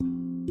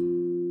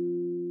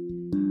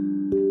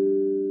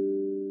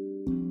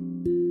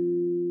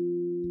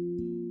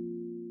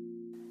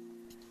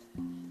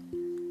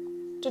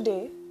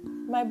Today,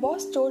 my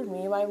boss told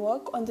me my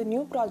work on the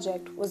new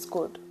project was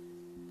good.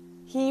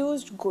 He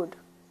used good.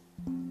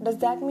 Does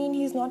that mean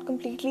he's not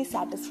completely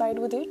satisfied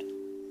with it?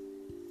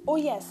 Oh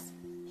yes,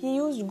 he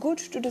used good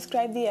to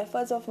describe the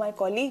efforts of my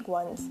colleague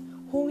once,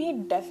 whom he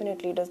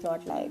definitely does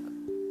not like.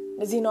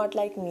 Does he not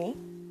like me?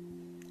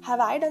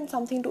 Have I done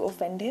something to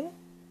offend him?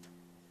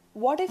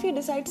 What if he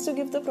decides to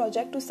give the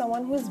project to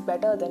someone who is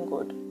better than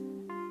good?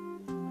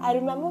 I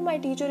remember my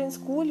teacher in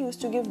school used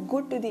to give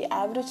good to the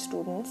average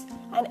students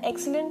and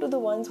excellent to the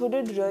ones who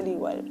did really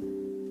well.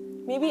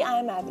 Maybe I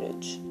am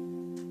average.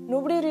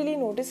 Nobody really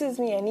notices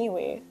me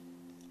anyway.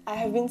 I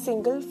have been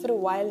single for a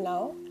while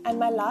now and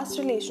my last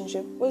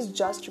relationship was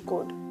just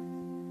good.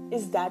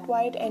 Is that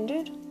why it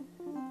ended?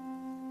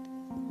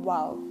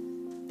 Wow,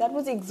 that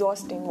was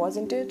exhausting,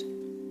 wasn't it?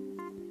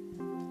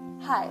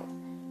 Hi,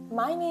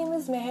 my name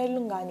is Meher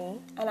Lungani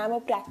and I'm a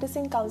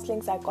practicing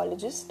counseling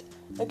psychologist,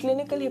 a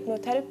clinical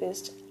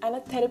hypnotherapist and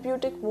a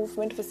therapeutic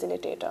movement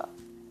facilitator.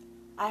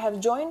 I have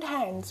joined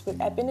hands with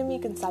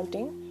Epinomy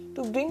Consulting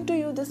to bring to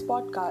you this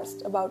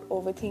podcast about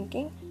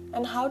overthinking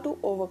and how to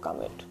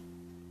overcome it.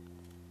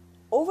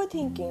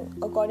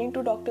 Overthinking, according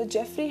to Dr.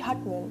 Jeffrey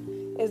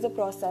Huttman, is the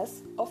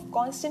process of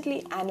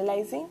constantly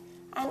analyzing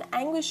and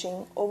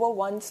anguishing over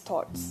one's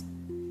thoughts.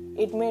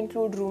 It may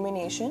include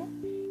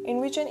rumination,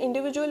 in which an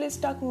individual is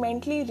stuck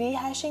mentally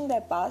rehashing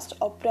their past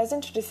or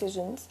present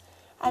decisions,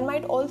 and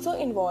might also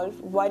involve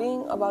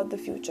worrying about the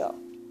future.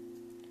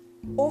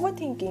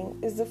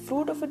 Overthinking is the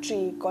fruit of a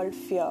tree called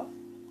fear,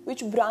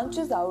 which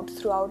branches out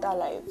throughout our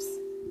lives.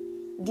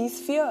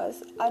 These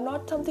fears are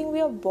not something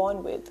we are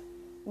born with,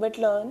 but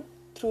learn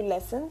through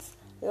lessons,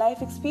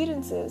 life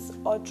experiences,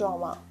 or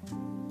trauma.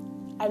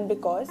 And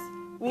because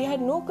we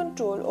had no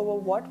control over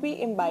what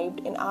we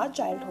imbibed in our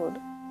childhood,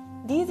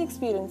 these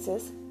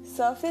experiences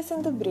surface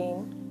in the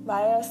brain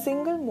via a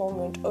single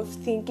moment of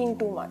thinking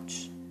too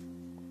much.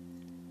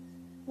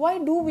 Why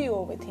do we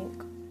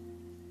overthink?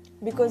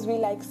 Because we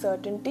like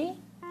certainty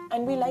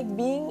and we like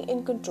being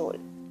in control.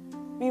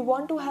 We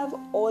want to have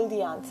all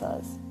the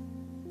answers,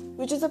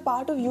 which is a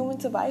part of human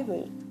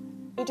survival.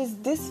 It is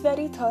this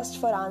very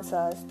thirst for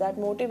answers that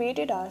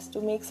motivated us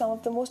to make some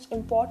of the most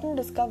important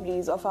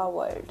discoveries of our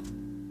world.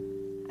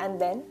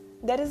 And then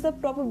there is the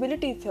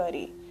probability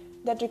theory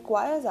that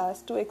requires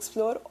us to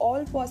explore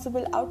all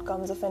possible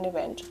outcomes of an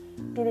event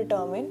to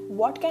determine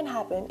what can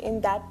happen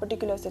in that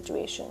particular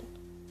situation,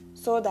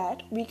 so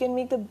that we can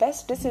make the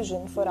best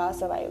decision for our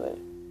survival.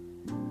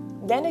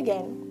 Then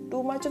again,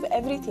 too much of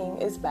everything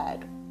is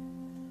bad.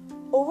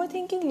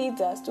 Overthinking leads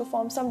us to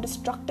form some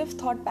destructive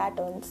thought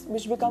patterns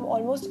which become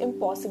almost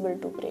impossible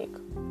to break.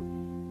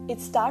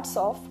 It starts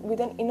off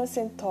with an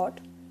innocent thought,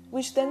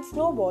 which then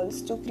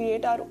snowballs to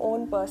create our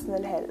own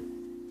personal hell.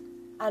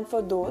 And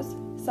for those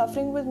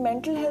suffering with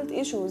mental health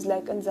issues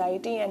like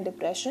anxiety and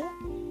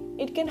depression,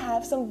 it can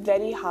have some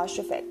very harsh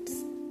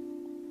effects.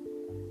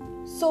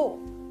 So,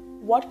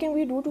 what can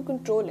we do to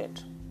control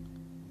it?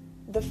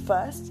 The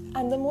first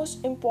and the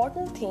most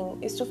important thing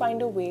is to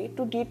find a way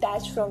to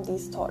detach from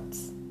these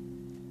thoughts.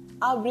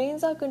 Our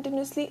brains are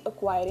continuously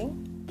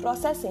acquiring,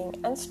 processing,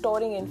 and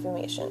storing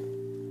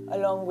information,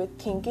 along with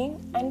thinking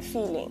and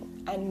feeling,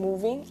 and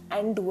moving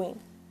and doing.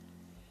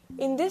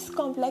 In this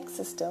complex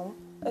system,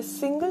 a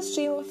single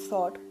stream of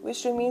thought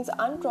which remains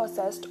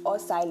unprocessed or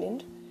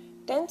silent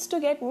tends to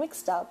get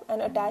mixed up and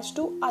attached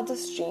to other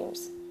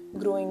streams,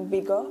 growing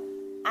bigger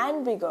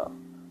and bigger,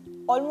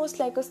 almost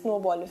like a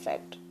snowball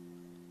effect.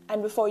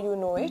 And before you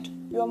know it,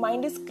 your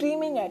mind is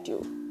screaming at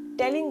you,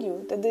 telling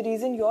you that the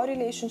reason your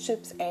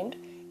relationships end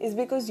is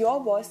because your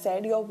boss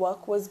said your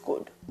work was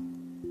good.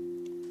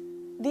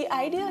 The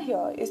idea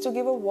here is to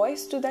give a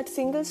voice to that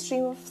single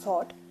stream of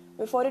thought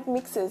before it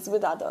mixes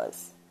with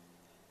others.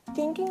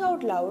 Thinking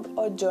out loud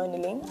or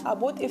journaling are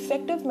both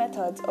effective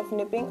methods of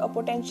nipping a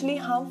potentially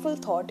harmful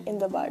thought in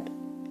the bud.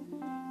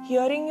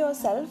 Hearing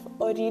yourself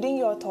or reading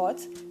your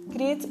thoughts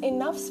creates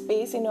enough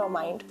space in your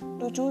mind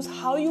to choose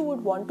how you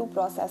would want to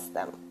process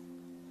them.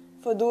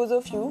 For those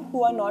of you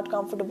who are not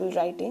comfortable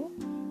writing,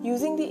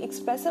 using the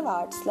expressive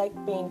arts like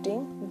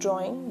painting,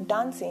 drawing,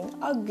 dancing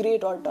are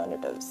great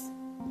alternatives.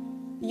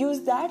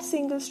 Use that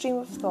single stream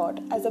of thought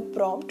as a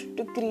prompt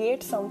to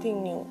create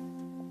something new.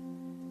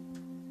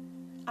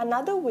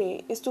 Another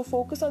way is to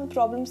focus on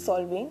problem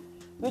solving,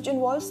 which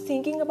involves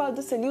thinking about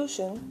the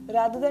solution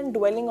rather than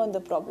dwelling on the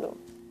problem.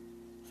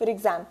 For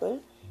example,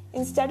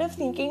 instead of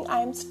thinking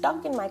I am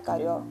stuck in my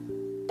career,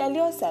 tell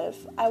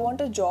yourself I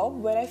want a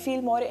job where I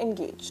feel more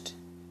engaged.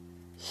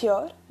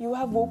 Here, you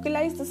have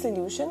vocalized the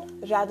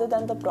solution rather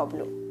than the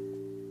problem.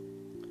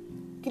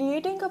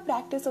 Creating a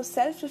practice of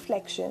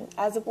self-reflection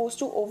as opposed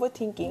to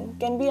overthinking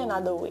can be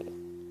another way.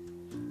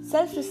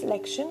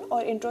 Self-reflection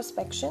or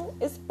introspection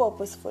is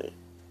purposeful.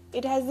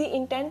 It has the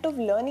intent of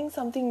learning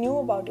something new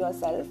about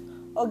yourself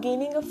or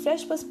gaining a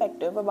fresh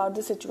perspective about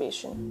the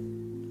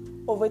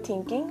situation.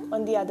 Overthinking,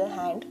 on the other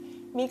hand,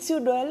 makes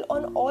you dwell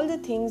on all the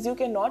things you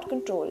cannot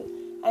control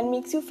and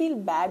makes you feel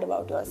bad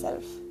about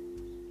yourself.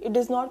 It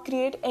does not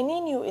create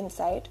any new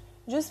insight,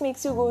 just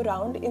makes you go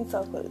round in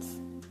circles.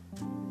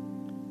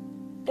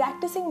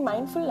 Practicing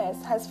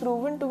mindfulness has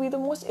proven to be the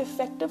most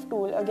effective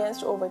tool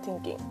against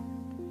overthinking.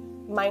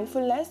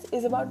 Mindfulness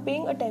is about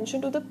paying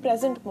attention to the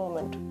present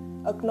moment,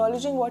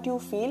 acknowledging what you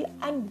feel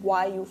and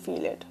why you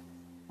feel it.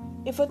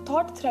 If a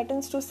thought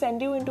threatens to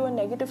send you into a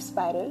negative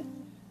spiral,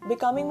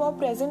 becoming more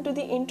present to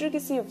the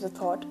intricacy of the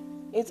thought,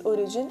 its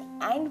origin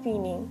and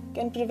meaning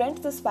can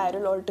prevent the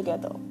spiral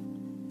altogether.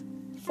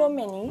 For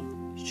many,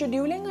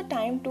 scheduling a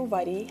time to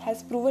worry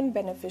has proven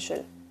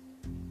beneficial.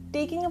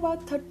 Taking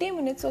about 30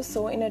 minutes or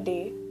so in a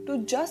day to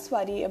just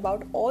worry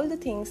about all the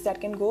things that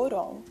can go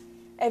wrong,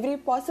 every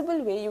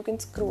possible way you can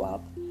screw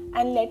up,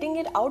 and letting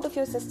it out of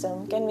your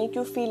system can make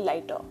you feel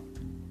lighter.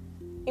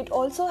 It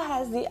also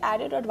has the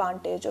added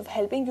advantage of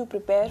helping you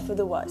prepare for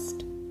the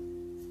worst.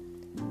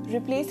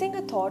 Replacing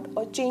a thought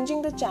or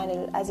changing the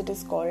channel, as it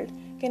is called,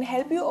 can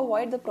help you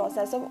avoid the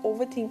process of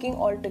overthinking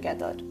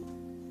altogether.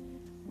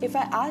 If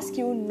I ask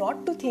you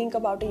not to think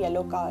about a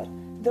yellow car,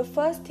 the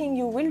first thing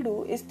you will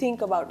do is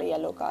think about a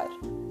yellow car.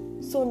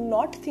 So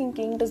not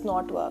thinking does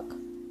not work.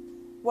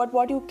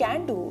 What you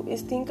can do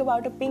is think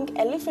about a pink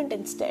elephant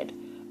instead,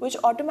 which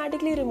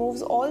automatically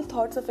removes all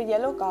thoughts of a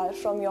yellow car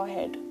from your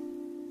head.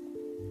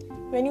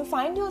 When you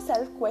find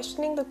yourself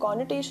questioning the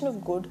connotation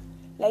of good,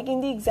 like in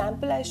the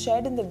example I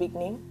shared in the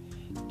beginning,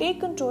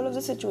 take control of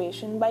the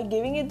situation by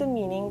giving it the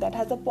meaning that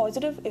has a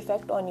positive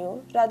effect on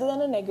you rather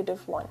than a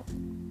negative one.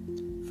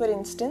 For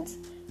instance,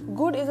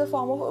 good is a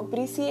form of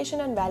appreciation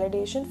and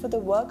validation for the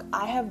work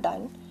I have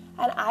done,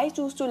 and I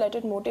choose to let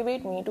it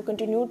motivate me to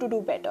continue to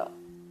do better.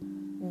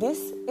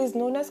 This is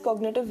known as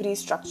cognitive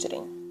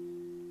restructuring.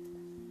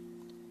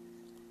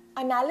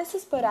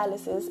 Analysis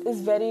paralysis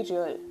is very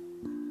real.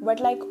 But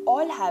like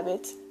all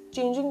habits,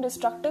 changing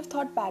destructive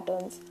thought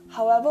patterns,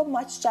 however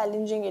much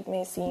challenging it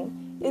may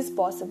seem, is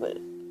possible.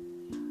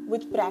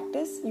 With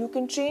practice, you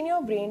can train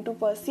your brain to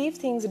perceive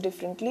things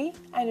differently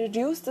and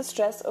reduce the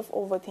stress of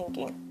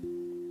overthinking.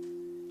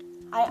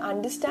 I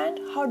understand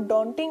how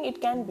daunting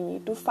it can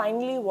be to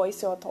finally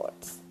voice your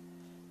thoughts.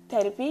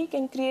 Therapy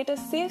can create a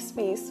safe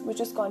space which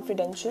is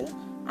confidential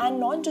and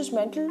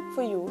non-judgmental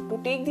for you to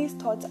take these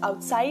thoughts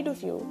outside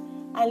of you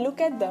and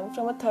look at them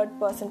from a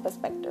third-person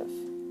perspective.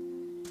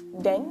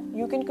 Then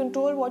you can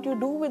control what you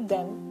do with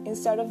them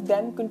instead of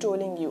them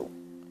controlling you.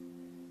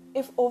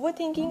 If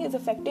overthinking is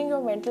affecting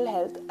your mental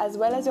health as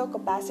well as your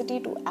capacity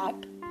to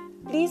act,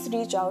 please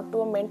reach out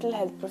to a mental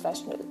health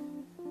professional.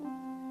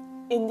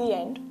 In the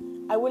end,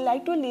 I would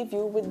like to leave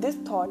you with this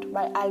thought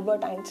by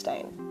Albert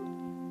Einstein.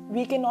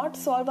 We cannot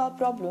solve our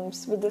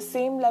problems with the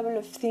same level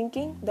of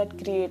thinking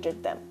that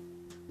created them.